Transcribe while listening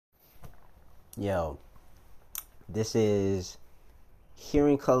Yo, this is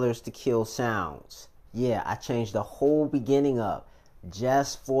Hearing Colors to Kill Sounds. Yeah, I changed the whole beginning up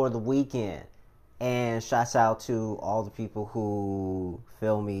just for the weekend. And shouts out to all the people who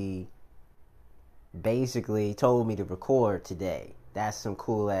feel me basically told me to record today. That's some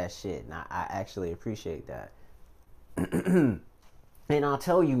cool ass shit. And I actually appreciate that. And I'll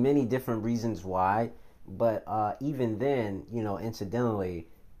tell you many different reasons why. But even then, incidentally,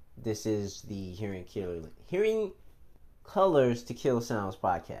 this is the Hearing Colors to Kill Sounds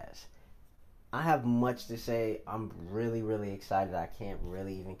podcast. I have much to say. I'm really, really excited. I can't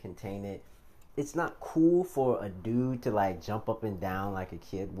really even contain it. It's not cool for a dude to like jump up and down like a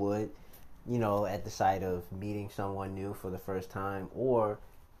kid would, at the sight of meeting someone new for the first time, or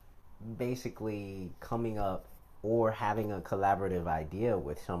basically coming up or having a collaborative idea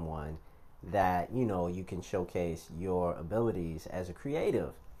with someone that, you can showcase your abilities as a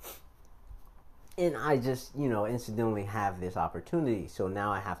creative. And I just, incidentally have this opportunity. So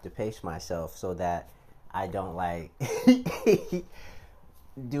now I have to pace myself so that I don't like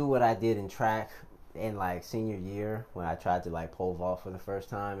do what I did in track in like senior year when I tried to like pole vault for the first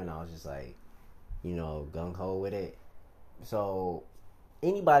time and I was just like, gung ho with it. So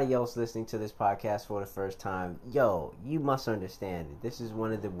anybody else listening to this podcast for the first time, yo, you must understand that this is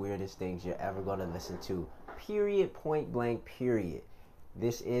one of the weirdest things you're ever going to listen to. Period, point blank, period.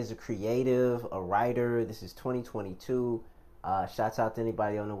 This is a creative, a writer. This is 2022. Shouts out to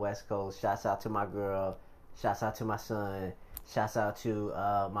anybody on the West Coast. Shouts out to my girl. Shouts out to my son. Shouts out to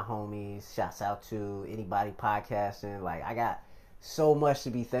my homies. Shouts out to anybody podcasting. Like, I got so much to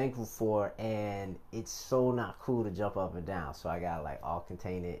be thankful for, and it's so not cool to jump up and down. So I gotta like all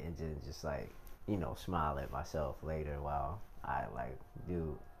contain it and just like, smile at myself later while I like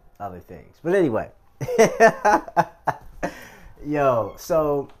do other things. But anyway. Yo,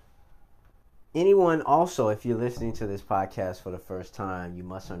 so anyone also, if you're listening to this podcast for the first time, you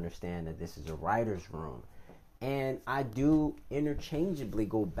must understand that this is a writer's room. And I do interchangeably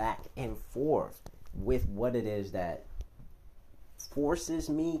go back and forth with what it is that forces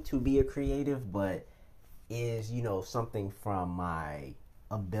me to be a creative, but is, something from my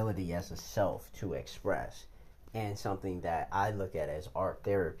ability as a self to express. And something that I look at as art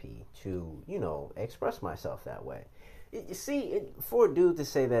therapy to, express myself that way. You see, for a dude to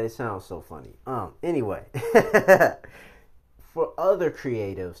say that, it sounds so funny. Anyway, for other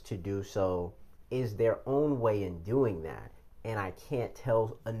creatives to do so is their own way in doing that. And I can't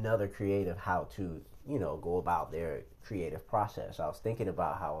tell another creative how to, go about their creative process. I was thinking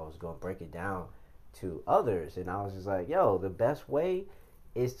about how I was going to break it down to others. And I was just like, yo, the best way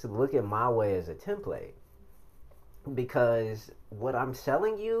is to look at my way as a template. Because what I'm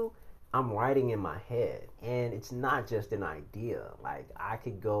selling you, I'm writing in my head, and it's not just an idea. Like, I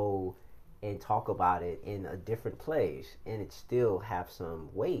could go and talk about it in a different place and it still have some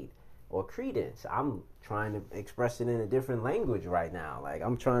weight or credence. I'm trying to express it in a different language right now. Like,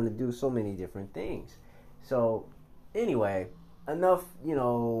 I'm trying to do so many different things. So anyway, enough,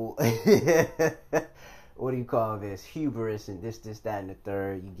 what do you call this, hubris and this, that, and the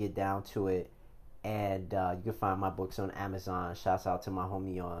third. You get down to it, and you can find my books on Amazon. Shouts out to my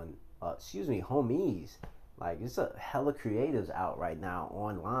homies. Like, there's a hella creatives out right now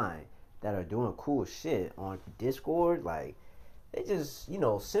online that are doing cool shit on Discord. Like, they just,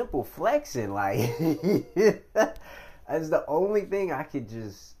 simple flexing. Like, that's the only thing I could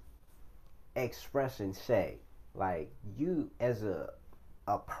just express and say. Like, you as a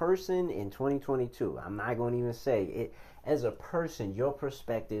person in 2022, I'm not going to even say it. As a person, your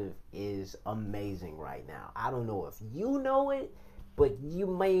perspective is amazing right now. I don't know if you know it, but you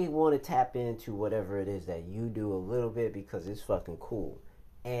may want to tap into whatever it is that you do a little bit because it's fucking cool.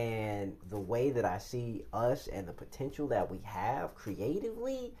 And the way that I see us and the potential that we have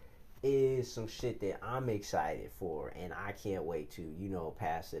creatively is some shit that I'm excited for. And I can't wait to,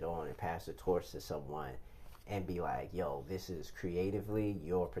 pass it on and pass the torch to someone and be like, yo, this is creatively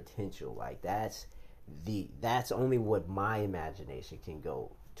your potential. Like, that's only what my imagination can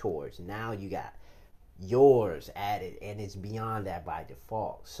go towards. Now you got yours added, and it's beyond that by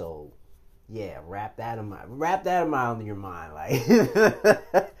default. So yeah, wrap that in your mind,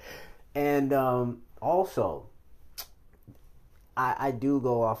 like. And also, I do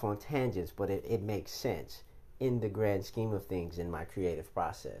go off on tangents, but it makes sense in the grand scheme of things in my creative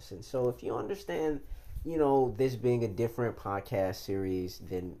process. And so if you understand, this being a different podcast series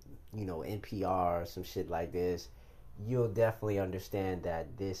than, NPR or some shit like this, you'll definitely understand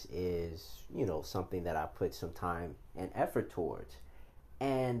that this is, something that I put some time and effort towards.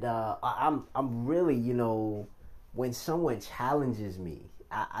 And I'm really, when someone challenges me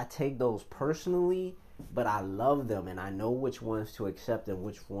I take those personally, but I love them and I know which ones to accept and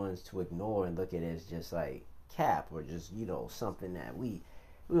which ones to ignore and look at it as just like cap or just, something that we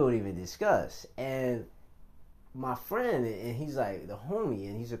don't even discuss. And my friend, and he's like the homie,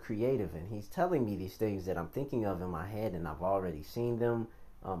 and he's a creative, and he's telling me these things that I'm thinking of in my head, and I've already seen them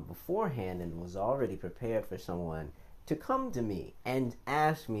beforehand, and was already prepared for someone to come to me and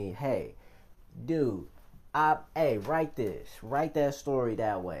ask me, hey, dude, hey, write that story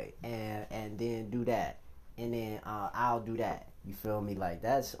that way, and then do that, and then I'll do that. You feel me? Like,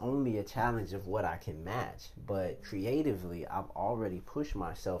 that's only a challenge of what I can match. But creatively, I've already pushed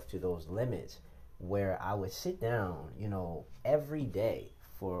myself to those limits where I would sit down, every day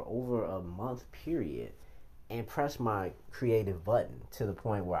for over a month period and press my creative button to the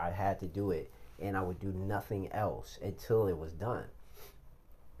point where I had to do it, and I would do nothing else until it was done.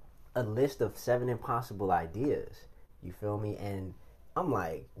 A list of 7 impossible ideas. You feel me? And I'm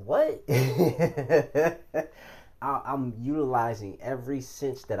like, what? I'm utilizing every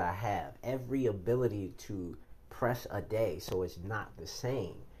sense that I have, every ability to press a day so it's not the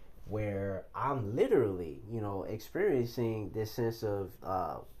same. Where I'm literally, experiencing this sense of,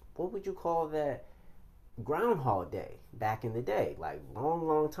 what would you call that? Groundhog Day back in the day, like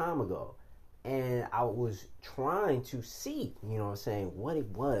long time ago. And I was trying to see, what it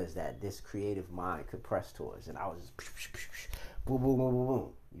was that this creative mind could press towards. And I was just boom, boom, boom, boom,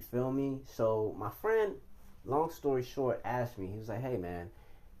 boom. You feel me? So my friend, long story short, asked me, he was like, hey man,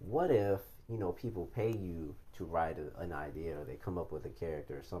 what if, people pay you to write an idea, or they come up with a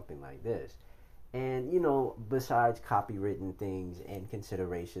character or something like this? And, besides copywritten things and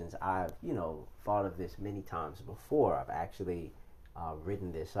considerations, I've, thought of this many times before. I've actually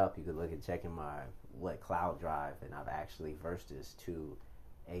written this up. You could look and check in my Cloud Drive, and I've actually versed this to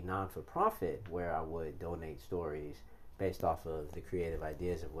a non-for-profit where I would donate stories based off of the creative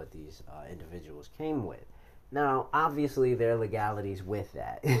ideas of what these individuals came with. Now, obviously, there are legalities with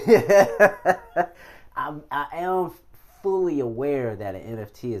that. I am fully aware that an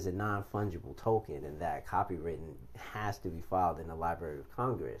NFT is a non-fungible token and that copywritten has to be filed in the Library of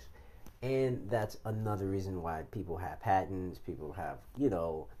Congress. And that's another reason why people have patents, people have,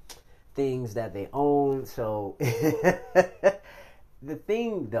 things that they own. So the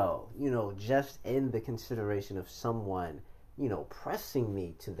thing, though, just in the consideration of someone, pressing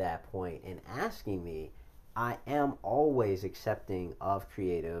me to that point and asking me, I am always accepting of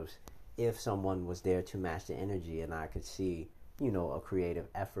creatives if someone was there to match the energy and I could see, a creative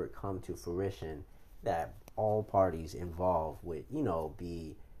effort come to fruition that all parties involved would,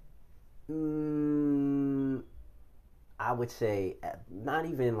 be, I would say, not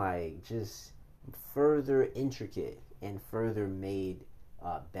even like just further intricate and further made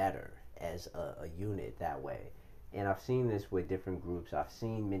better as a unit that way. And I've seen this with different groups. I've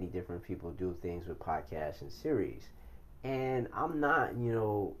seen many different people do things with podcasts and series. And I'm not,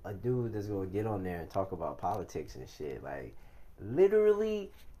 a dude that's going to get on there and talk about politics and shit. Like,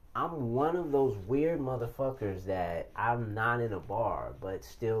 literally, I'm one of those weird motherfuckers that I'm not in a bar, but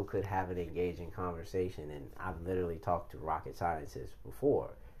still could have an engaging conversation. And I've literally talked to rocket scientists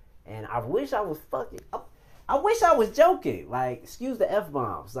before. And I wish I was I wish I was joking. Like, excuse the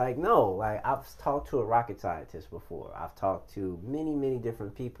F-bombs. Like, no. Like, I've talked to a rocket scientist before. I've talked to many, many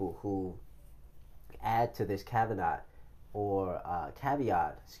different people who add to this caveat,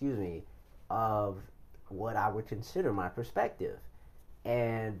 of what I would consider my perspective.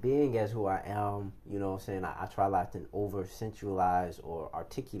 And being as who I am, I try not to over-sensualize or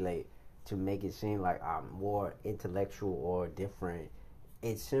articulate to make it seem like I'm more intellectual or different.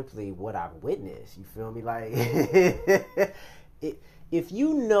 It's simply what I've witnessed. You feel me? Like, if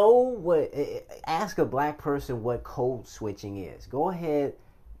you know ask a black person what code switching is. Go ahead,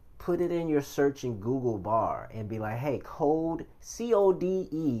 put it in your search in Google bar and be like, hey, code,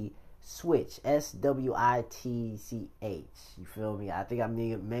 CODE, switch, SWITCH. You feel me? I think I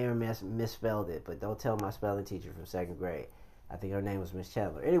may or misspelled it, but don't tell my spelling teacher from 2nd grade. I think her name was Miss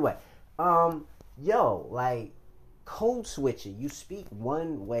Chandler. Anyway, code switching. You speak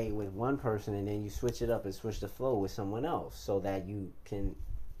one way with one person and then you switch it up and switch the flow with someone else so that you can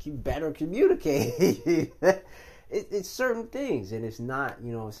better communicate. It's certain things, and it's not,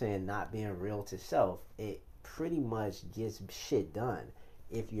 not being real to self. It pretty much gets shit done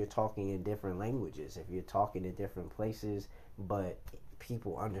if you're talking in different languages, if you're talking in different places, but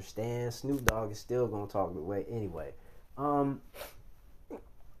people understand. Snoop Dogg is still going to talk the way anyway.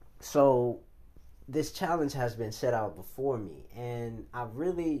 So this challenge has been set out before me, and I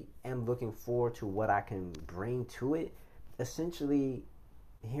really am looking forward to what I can bring to it. Essentially,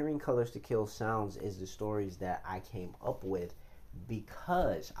 Hearing Colors to Kill Sounds is the stories that I came up with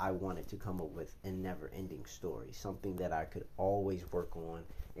because I wanted to come up with a never ending story, something that I could always work on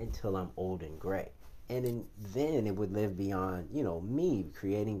until I'm old and gray. Then it would live beyond, me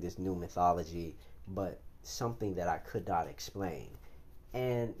creating this new mythology, but something that I could not explain.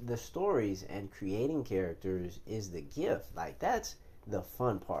 And the stories and creating characters is the gift. Like, that's the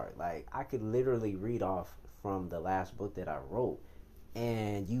fun part. Like, I could literally read off from the last book that I wrote,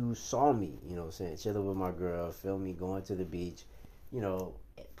 and you saw me, saying, chilling with my girl, feel me going to the beach, you know,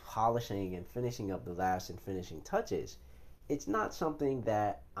 polishing and finishing up the last and finishing touches. It's not something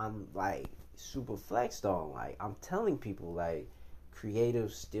that I'm like super flexed on. Like, I'm telling people, like,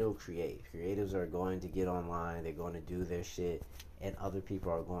 creatives still create. Creatives are going to get online, they're going to do their shit, and other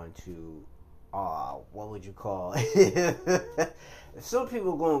people are going to, what would you call it? Some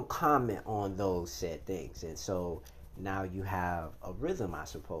people are going to comment on those said things. And so now you have a rhythm, I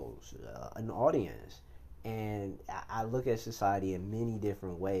suppose, an audience. And I look at society in many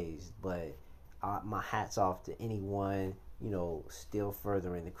different ways, but my hat's off to anyone, still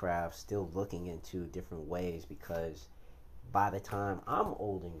furthering the craft, still looking into different ways, because by the time I'm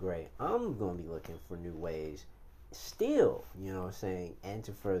old and gray, I'm going to be looking for new ways still, and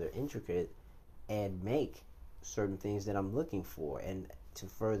to further intricate and make certain things that I'm looking for, and to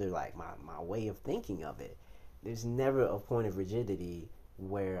further like my way of thinking of it. There's never a point of rigidity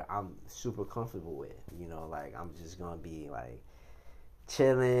where I'm super comfortable with, like I'm just gonna be like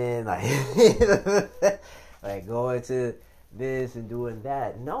chilling, like like going to this and doing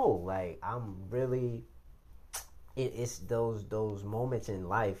that. No, like I'm really it's those moments in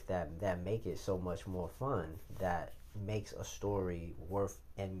life that make it so much more fun, that makes a story worth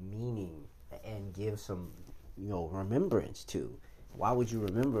and meaning, and give some remembrance to. Why would you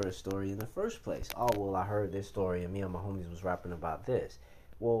remember a story in the first place? Oh, well, I heard this story and me and my homies was rapping about this.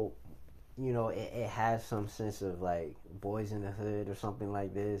 Well, it has some sense of like Boys in the Hood or something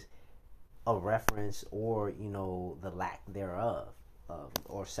like this, a reference, or the lack thereof,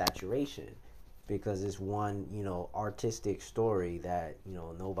 or saturation, because it's one artistic story that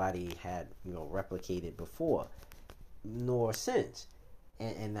nobody had replicated before nor since.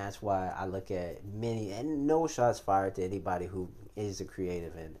 And that's why I look at many, and no shots fired to anybody who is a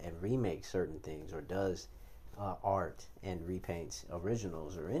creative and remakes certain things, or does art and repaints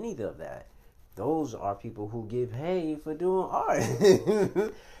originals or any of that. Those are people who give hay for doing art.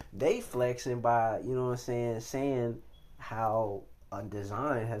 They flexing by, saying how a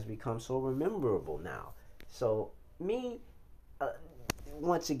design has become so memorable now. So me,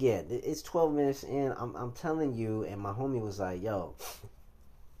 once again, it's 12 minutes in. I'm telling you, and my homie was like, yo,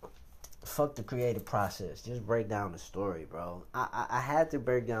 fuck the creative process. Just break down the story, bro. I had to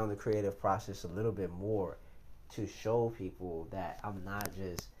break down the creative process a little bit more to show people that I'm not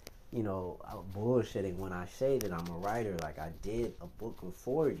just, bullshitting when I say that I'm a writer. Like, I did a book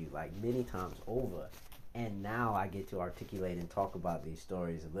before you, like, many times over. And now I get to articulate and talk about these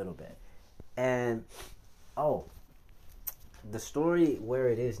stories a little bit. And, the story where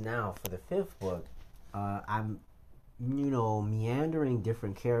it is now for the fifth book, I'm meandering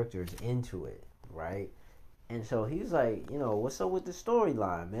different characters into it, right? And so he's like, what's up with the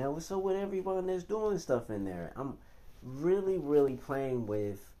storyline, man? What's up with everyone that's doing stuff in there? I'm really, really playing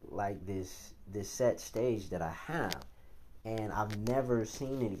with like this set stage that I have, and I've never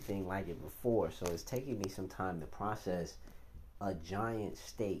seen anything like it before. So it's taking me some time to process a giant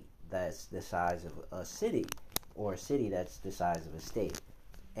state that's the size of a city, or a city that's the size of a state,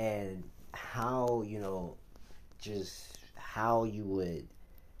 and how just how you would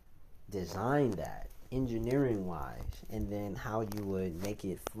design that engineering wise, and then how you would make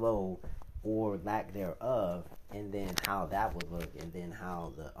it flow or lack thereof, and then how that would look, and then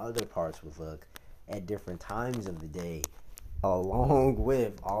how the other parts would look at different times of the day, along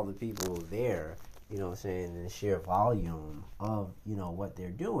with all the people there, and the sheer volume of, what they're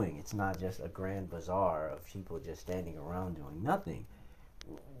doing. It's not just a grand bazaar of people just standing around doing nothing.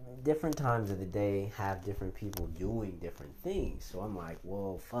 Different times of the day have different people doing different things. So I'm like,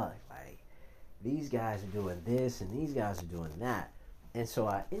 well, fuck, like, these guys are doing this and these guys are doing that. And so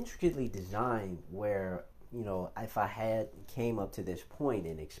I intricately designed where, if I had came up to this point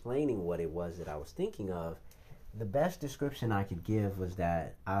in explaining what it was that I was thinking of, the best description I could give was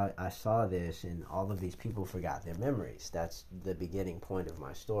that I saw this and all of these people forgot their memories. That's the beginning point of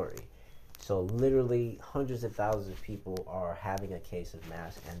my story. So literally hundreds of thousands of people are having a case of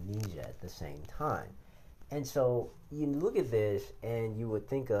mass amnesia at the same time. And so you look at this and you would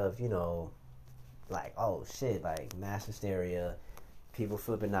think of, like, oh shit, like mass hysteria, people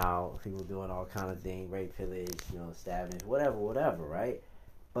flipping out, people doing all kind of things, rape, pillage, stabbing, whatever, right?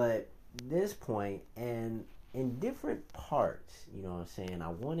 But this point, and in different parts, you know what I'm saying? I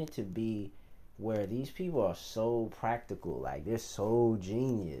want it to be where these people are so practical, like they're so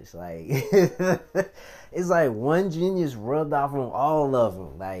genius, like it's like one genius rubbed off on all of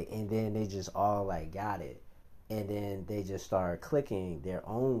them, like, and then they just all like got it, and then they just start clicking their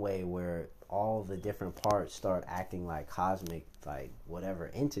own way, where all the different parts start acting like cosmic, like whatever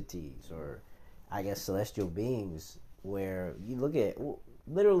entities, or I guess celestial beings. Where you look at,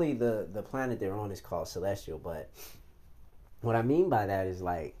 literally the planet they're on is called celestial, but what I mean by that is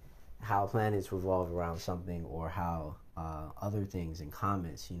like how planets revolve around something, or how other things in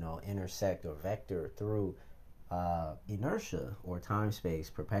comets, you know, intersect or vector through inertia or time space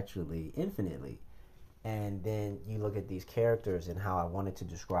perpetually, infinitely. And then you look at these characters and how I wanted to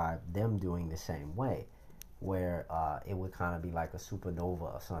describe them doing the same way, where it would kind of be like a supernova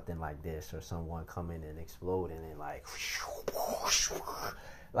or something like this, or someone coming and exploding and like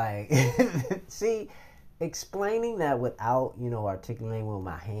see, explaining that without, you know, articulating with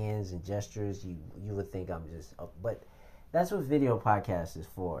my hands and gestures, you would think I'm just but that's what video podcast is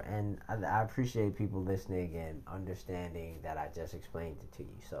for, and I appreciate people listening and understanding that I just explained it to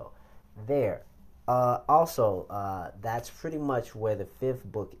you. So there. Also, that's pretty much where the fifth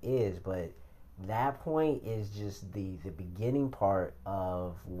book is, but that point is just the beginning part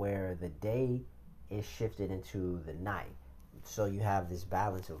of where the day is shifted into the night. So you have this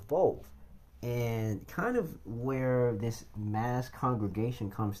balance of both, and kind of where this mass congregation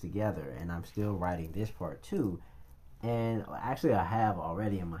comes together. And I'm still writing this part too, and actually I have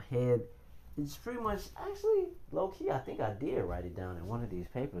already in my head. It's pretty much, actually, low key, I think I did write it down in one of these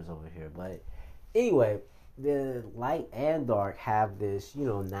papers over here, but anyway, the light and dark have this, you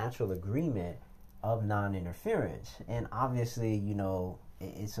know, natural agreement of non-interference. And obviously, you know,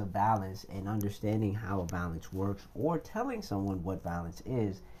 it's a balance, and understanding how a balance works, or telling someone what balance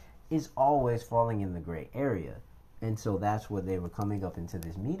is always falling in the gray area. And so that's what they were coming up into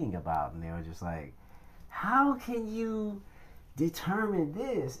this meeting about. And they were just like, how can you determine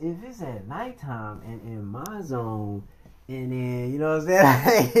this if it's at nighttime and in my zone? And then, you know what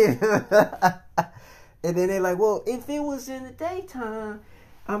I'm saying? And then they're like, well, if it was in the daytime,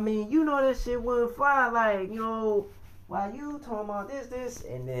 I mean, you know that shit wouldn't fly. Like, you know, why you talking about this,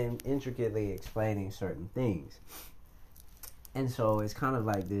 and then intricately explaining certain things. And so it's kind of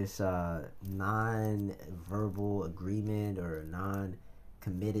like this non-verbal agreement, or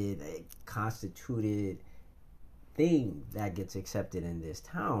non-committed, constituted thing that gets accepted in this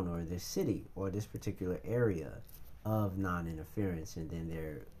town or this city or this particular area of non-interference. And then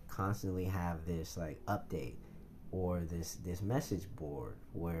they're constantly have this like update, or this message board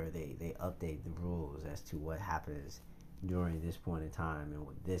where they update the rules as to what happens during this point in time and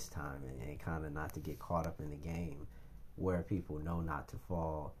with this time, and kind of not to get caught up in the game where people know not to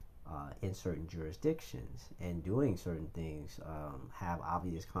fall in certain jurisdictions, and doing certain things have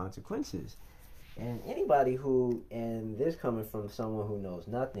obvious consequences. And anybody who, and this coming from someone who knows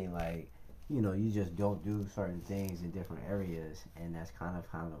nothing, like, you know, you just don't do certain things in different areas, and that's kind of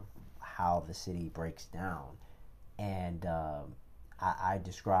how the city breaks down. And I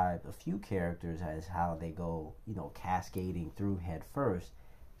described a few characters as how they go, you know, cascading through head first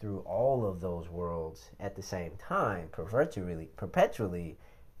through all of those worlds at the same time, perpetually,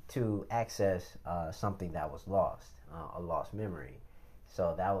 to access something that was lost, a lost memory.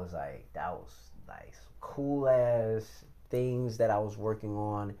 So that was like cool ass things that I was working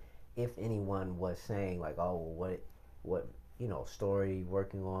on. If anyone was saying like, oh, what you know, story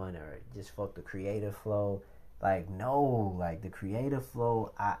working on, or just fuck the creative flow, like, no, like the creative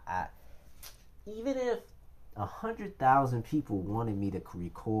flow, I even if 100,000 people wanted me to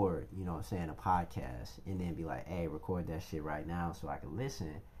record, you know what I'm saying, a podcast, and then be like, hey, record that shit right now so I can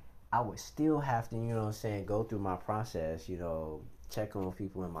listen, I would still have to, you know what I'm saying, go through my process, you know, check on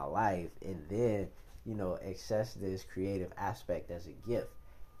people in my life, and then, you know, access this creative aspect as a gift,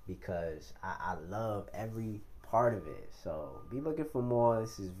 because I love every part of it. So be looking for more.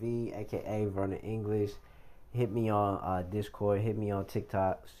 This is V, aka Vernon English. Hit me on Discord, hit me on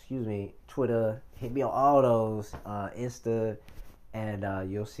TikTok, Twitter, hit me on all those, Insta, and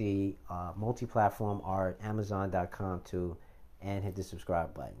you'll see multi-platform art, Amazon.com too, and hit the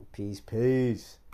subscribe button. Peace.